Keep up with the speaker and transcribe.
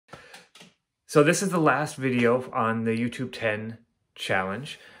So this is the last video on the YouTube10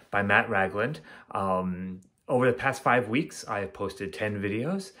 challenge by Matt Ragland. Over the past 5 weeks, I have posted 10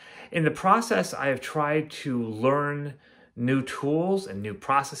 videos. In the process, I have tried to learn new tools and new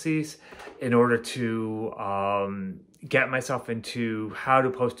processes in order to get myself into how to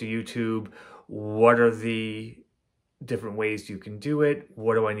post to YouTube. What are the different ways you can do it?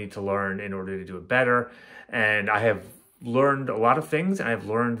 What do I need to learn in order to do it better? And I have learned a lot of things, and I've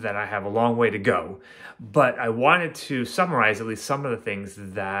learned that I have a long way to go. But I wanted to summarize at least some of the things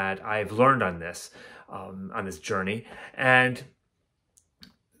that I've learned on this journey, and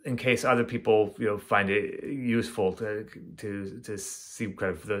in case other people find it useful to see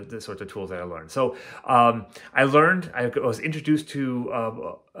kind of the sorts of tools that I learned. So I was introduced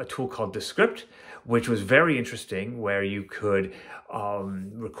to a tool called Descript, which was very interesting, where you could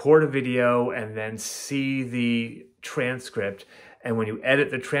record a video and then see the transcript. And when you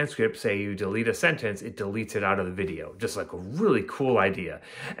edit the transcript, say you delete a sentence, it deletes it out of the video. Just like a really cool idea.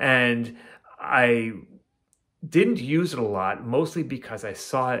 And I didn't use it a lot, mostly because I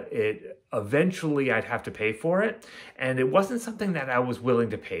saw it eventually I'd have to pay for it, and it wasn't something that I was willing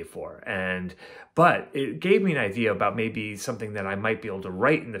to pay for. But it gave me an idea about maybe something that I might be able to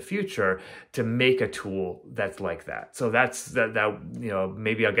write in the future to make a tool that's like that. So that's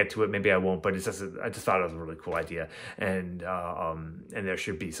maybe I'll get to it, maybe I won't, but I just thought it was a really cool idea, and there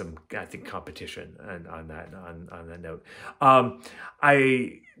should be some, I think, competition on that note.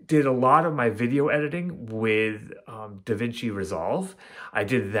 I did a lot of my video editing with DaVinci Resolve. I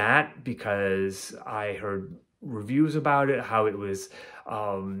did that because I heard reviews about it, how it was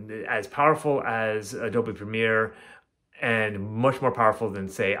as powerful as Adobe Premiere and much more powerful than,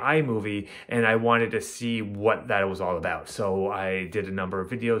 say, iMovie, and I wanted to see what that was all about. So I did a number of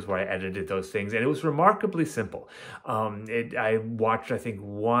videos where I edited those things, and it was remarkably simple. I watched, I think,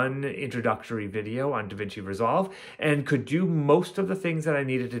 one introductory video on DaVinci Resolve and could do most of the things that I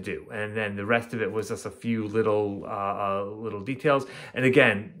needed to do, and then the rest of it was just a few little details. And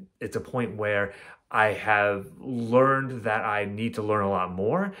again, it's a point where I have learned that I need to learn a lot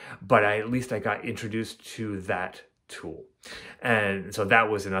more, but at least I got introduced to that tool. And so that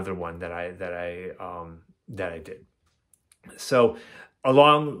was another one that I did. So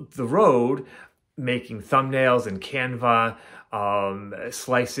along the road, making thumbnails in Canva,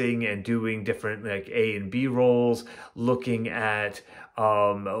 slicing and doing different like A and B rolls, looking at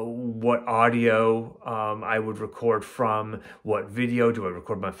what audio I would record from, what video do I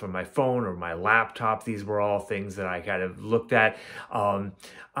record from my phone or my laptop. These were all things that I kind of looked at.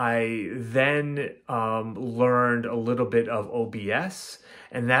 I then learned a little bit of OBS,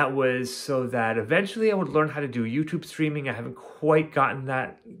 and that was so that eventually I would learn how to do YouTube streaming. I haven't quite gotten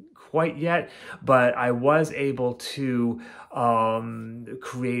that quite yet, but I was able to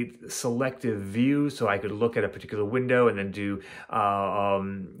create selective views, so I could look at a particular window and then do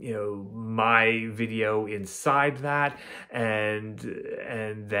my video inside that, and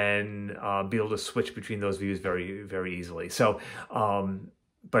then be able to switch between those views very, very easily. So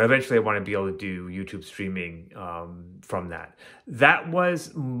but eventually I want to be able to do YouTube streaming from that. That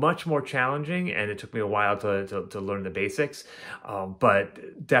was much more challenging, and it took me a while to learn the basics,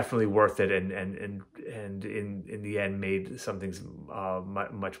 but definitely worth it, and in the end made some things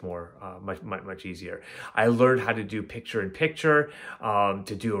much easier. I learned how to do picture-in-picture,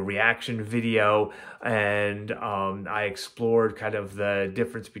 to do a reaction video, and I explored kind of the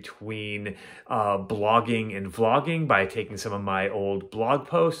difference between blogging and vlogging by taking some of my old blog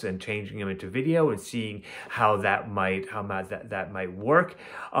posts and changing them into video and seeing how that might work.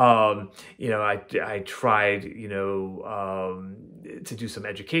 I tried to do some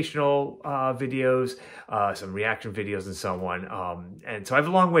educational videos, some reaction videos, and so on. And so I have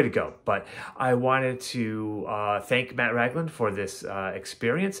a long way to go, but I wanted to thank Matt Ragland for this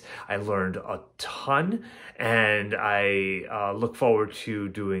experience. I learned a ton, and I look forward to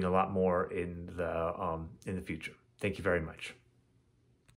doing a lot more in the future. Thank you very much.